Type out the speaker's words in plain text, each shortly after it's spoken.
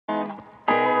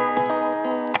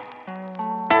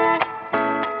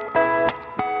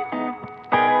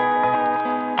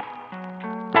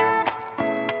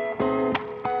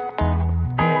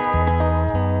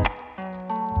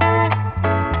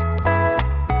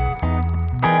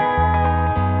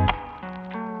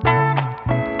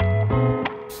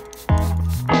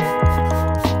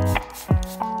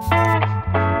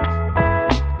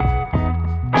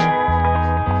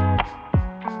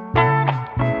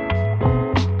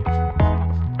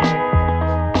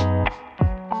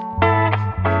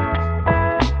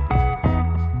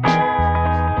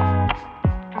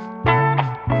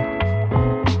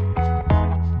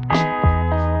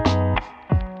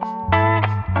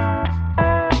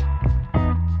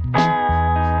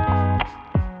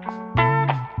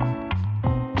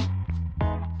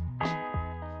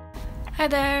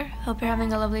there! Hope you're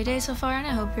having a lovely day so far, and I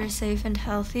hope you're safe and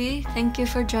healthy. Thank you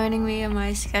for joining me in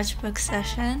my sketchbook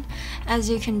session. As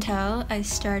you can tell, I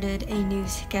started a new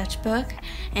sketchbook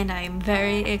and I'm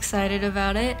very excited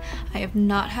about it. I have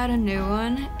not had a new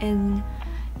one in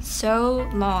so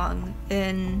long,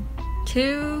 in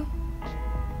 2-3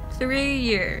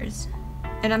 years,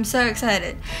 and I'm so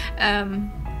excited.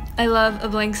 I love a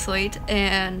blank slate,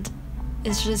 and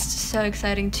it's just so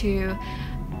exciting to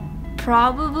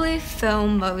probably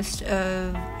film most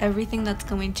of everything that's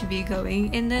going to be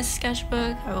going in this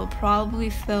sketchbook. I will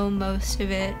probably film most of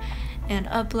it and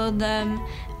upload them.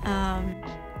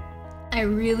 I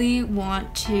really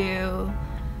want to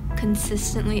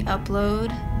consistently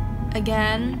upload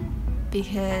again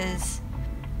because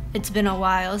it's been a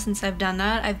while since I've done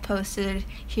that. I've posted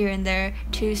here and there,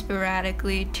 too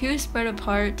sporadically, too spread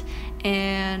apart,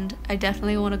 and I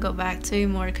definitely want to go back to a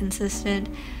more consistent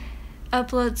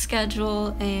upload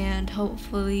schedule, and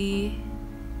hopefully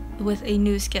with a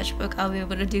new sketchbook I'll be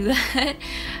able to do that.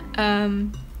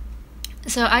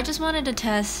 So I just wanted to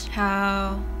test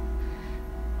how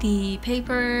the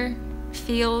paper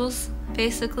feels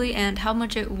basically, and how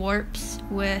much it warps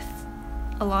with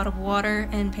a lot of water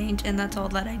and paint, and that's all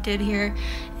that I did here.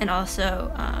 And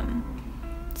also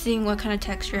seeing what kind of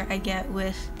texture I get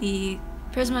with the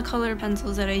Prismacolor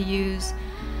pencils that I use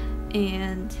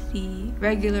and the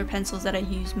regular pencils that I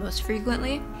use most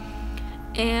frequently.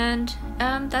 And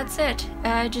that's it.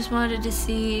 I just wanted to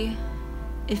see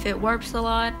if it warps a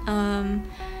lot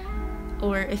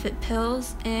or if it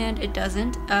pills, and it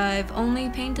doesn't. I've only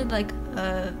painted like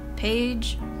a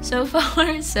page so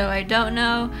far, so I don't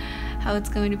know how it's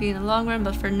going to be in the long run,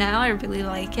 but for now I really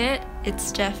like it.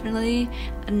 It's definitely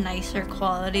a nicer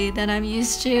quality than I'm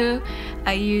used to.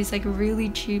 I used like really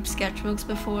cheap sketchbooks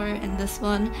before, and this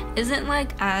one isn't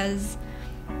like as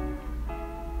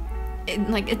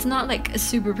it's not like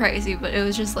super pricey, but it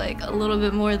was just like a little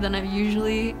bit more than I'm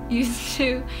usually used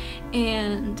to.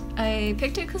 And I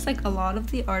picked it because like a lot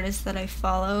of the artists that I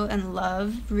follow and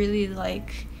love really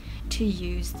like to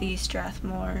use the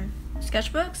Strathmore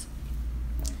sketchbooks,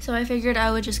 so I figured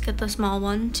I would just get the small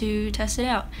one to test it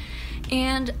out.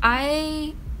 And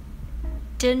I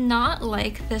did not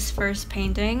like this first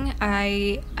painting.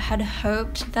 I had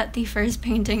hoped that the first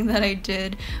painting that I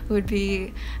did would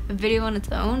be a video on its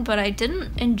own, but I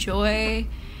didn't enjoy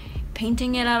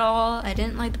painting it at all. I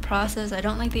didn't like the process, I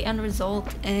don't like the end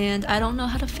result, and I don't know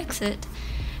how to fix it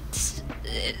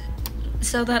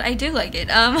so that I do like it.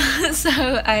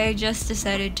 So I just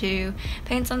decided to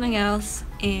paint something else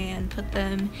and put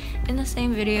them in the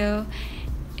same video.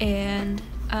 And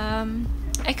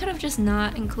I could have just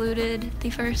not included the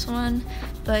first one,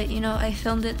 but you know, I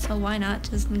filmed it, so why not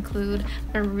just include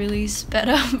a really sped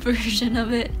up version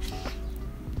of it.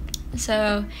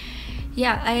 So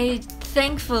yeah,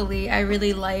 thankfully I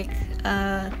really like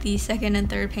the second and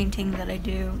third painting that I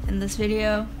do in this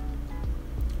video.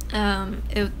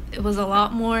 It was a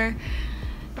lot more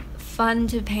fun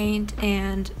to paint,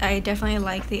 and I definitely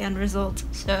like the end result,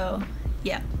 so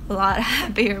yeah, a lot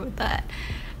happier with that.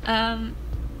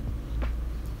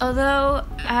 Although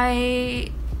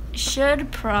I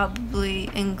should probably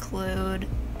include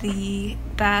the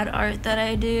bad art that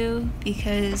I do,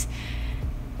 because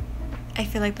I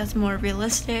feel like that's more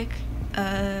realistic.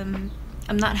 I'm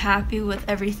not happy with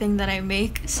everything that I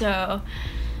make, so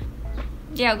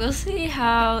yeah, we'll see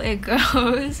how it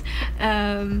goes.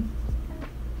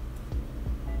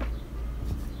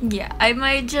 Yeah, I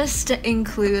might just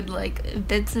include like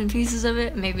bits and pieces of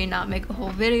it, maybe not make a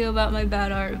whole video about my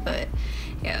bad art, but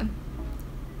yeah.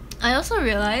 I also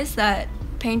realized that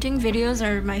painting videos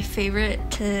are my favorite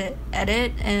to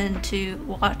edit and to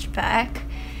watch back,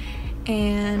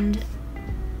 and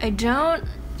I don't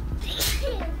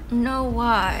know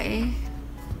why.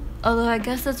 Although I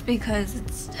guess that's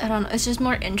because I don't know, it's just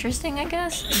more interesting, I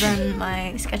guess, than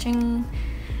my sketching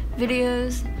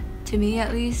videos, to me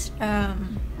at least.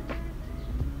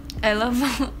 I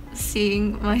love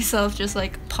seeing myself just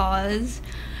like pause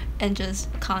and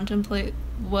just contemplate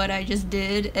what I just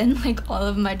did and like all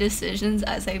of my decisions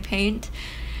as I paint.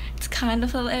 It's kind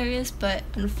of hilarious, but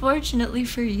unfortunately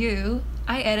for you,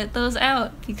 I edit those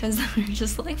out because they're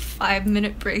just like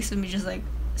 5-minute breaks of me just like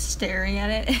staring at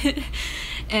it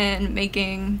and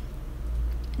making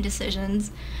decisions.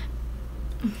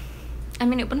 I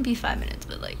mean, it wouldn't be 5 minutes,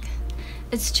 but like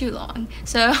it's too long.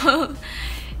 So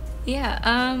yeah,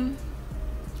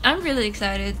 I'm really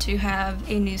excited to have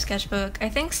a new sketchbook. I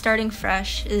think starting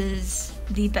fresh is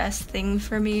the best thing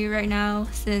for me right now,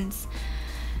 since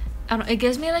it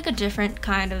gives me like a different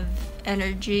kind of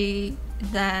energy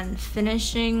than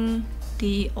finishing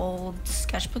the old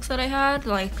sketchbooks that I had.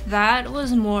 Like, that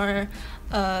was more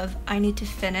of I need to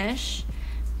finish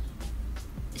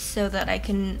so that I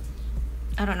can,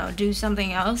 I don't know, do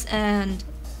something else. And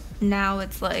now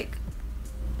it's like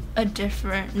a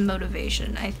different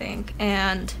motivation, I think.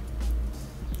 And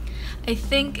I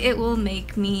think it will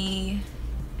make me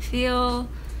feel,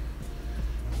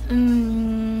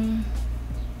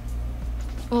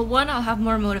 well, one, I'll have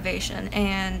more motivation,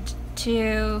 and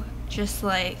two, just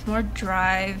like more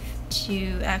drive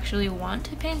to actually want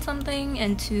to paint something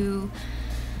and to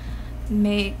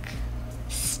make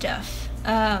stuff.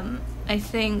 I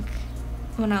think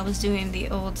when I was doing the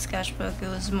old sketchbook, it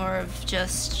was more of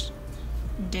just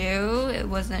do. It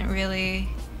wasn't really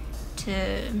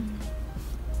to,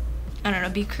 I don't know,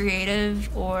 be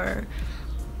creative or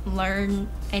learn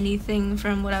anything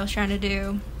from what I was trying to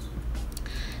do.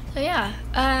 So yeah,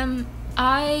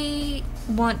 I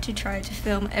want to try to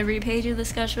film every page of the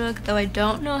sketchbook, though I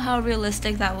don't know how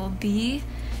realistic that will be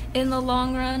in the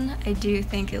long run. I do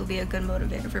think it'll be a good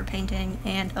motivator for painting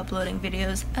and uploading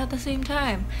videos at the same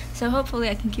time. So hopefully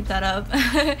I can keep that up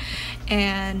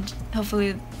and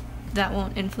hopefully that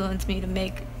won't influence me to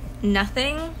make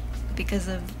nothing because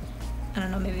of, I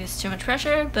don't know, maybe it's too much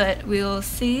pressure, but we'll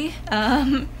see.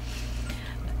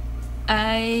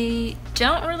 I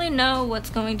don't really know what's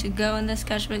going to go in this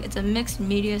sketchbook. It's a mixed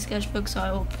media sketchbook, so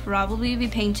I will probably be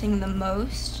painting the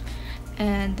most,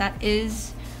 and that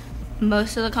is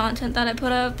most of the content that I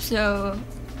put up. So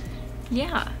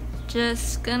yeah,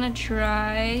 just gonna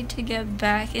try to get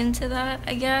back into that,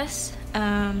 I guess.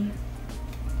 I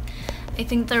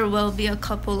think there will be a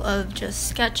couple of just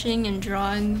sketching and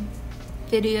drawing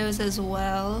videos as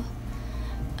well,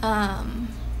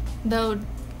 though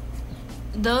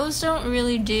those don't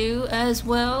really do as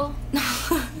well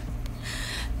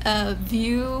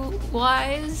view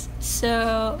wise,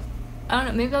 so I don't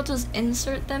know, maybe I'll just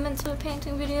insert them into a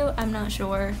painting video. I'm not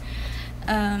sure.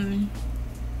 But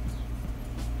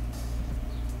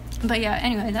yeah,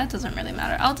 anyway, that doesn't really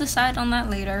matter. I'll decide on that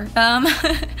later.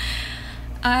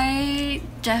 I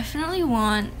definitely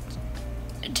want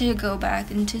to go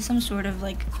back into some sort of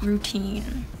like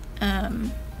routine,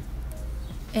 and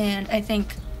I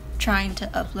think trying to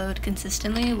upload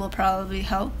consistently will probably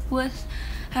help with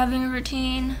having a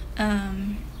routine.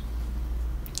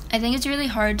 I think it's really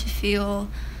hard to feel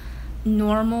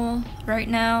normal right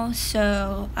now,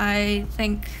 so I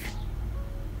think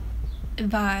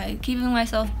by keeping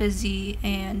myself busy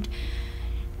and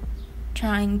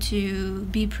trying to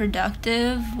be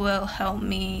productive will help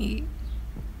me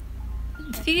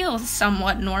feel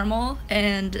somewhat normal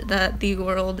and that the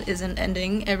world isn't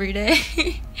ending every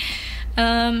day.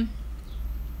 So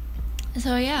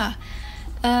yeah,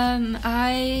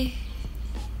 I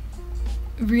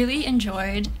really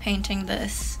enjoyed painting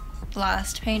this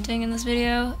last painting in this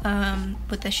video,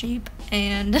 with the sheep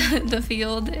and the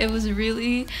field. It was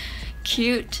really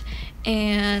cute,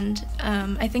 and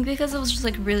I think because it was just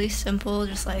like really simple,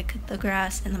 just like the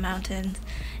grass and the mountains,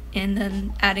 and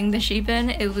then adding the sheep in,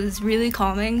 it was really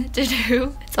calming to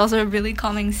do. It's also a really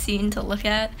calming scene to look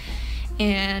at,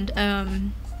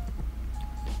 and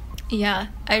yeah,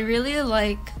 I really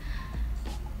like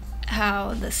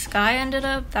how the sky ended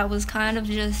up. That was kind of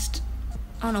just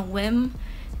on a whim.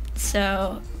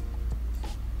 So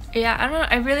yeah, I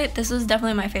don't know, this was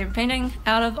definitely my favorite painting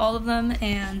out of all of them,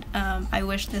 and I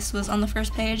wish this was on the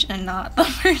first page and not the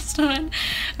first one.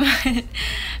 But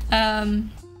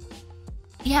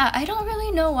yeah, I don't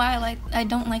really know why I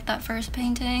don't like that first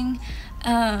painting.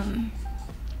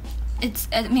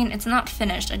 It's not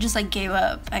finished. I just like gave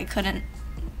up. I couldn't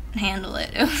handle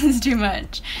it. It was too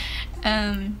much.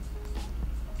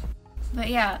 But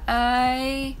yeah,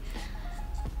 I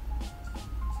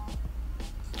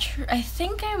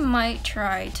think I might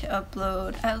try to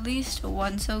upload at least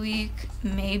once a week,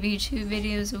 maybe 2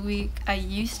 videos a week. I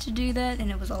used to do that and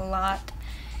it was a lot,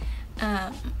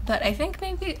 but I think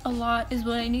maybe a lot is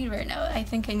what I need right now. I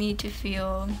think I need to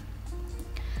feel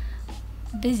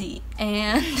busy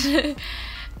and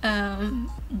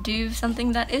do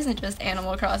something that isn't just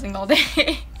Animal Crossing all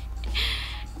day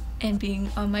and being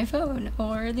on my phone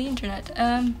or the internet.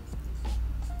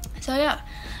 So yeah,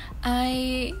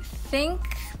 I think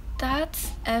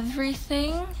that's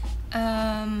everything.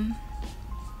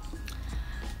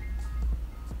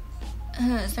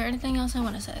 Is there anything else I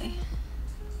want to say?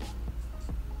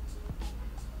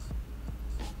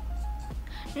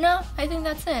 No, I think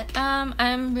that's it.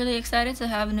 I'm really excited to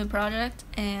have a new project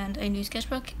and a new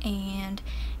sketchbook and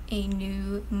a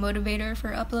new motivator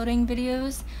for uploading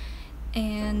videos.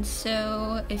 And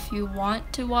so if you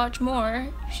want to watch more,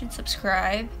 you should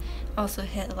subscribe. Also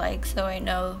hit like so I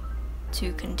know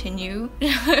to continue.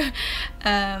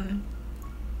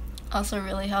 Also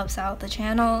really helps out the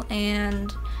channel,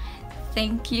 and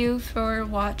thank you for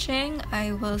watching.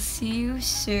 I will see you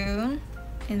soon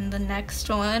in the next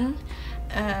one.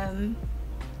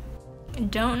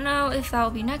 Don't know if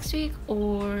that'll be next week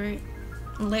or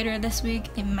later this week.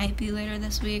 It might be later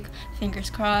this week, fingers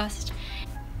crossed.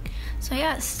 So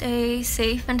yeah, stay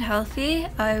safe and healthy.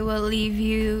 I will leave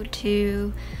you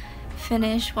to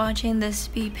finish watching this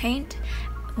bee paint.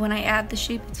 When I add the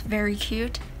sheep, it's very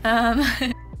cute.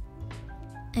 And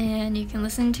you can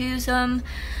listen to some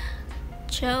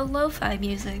chill lo-fi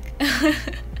music.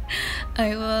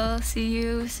 I will see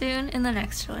you soon in the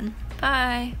next one.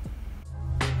 Bye!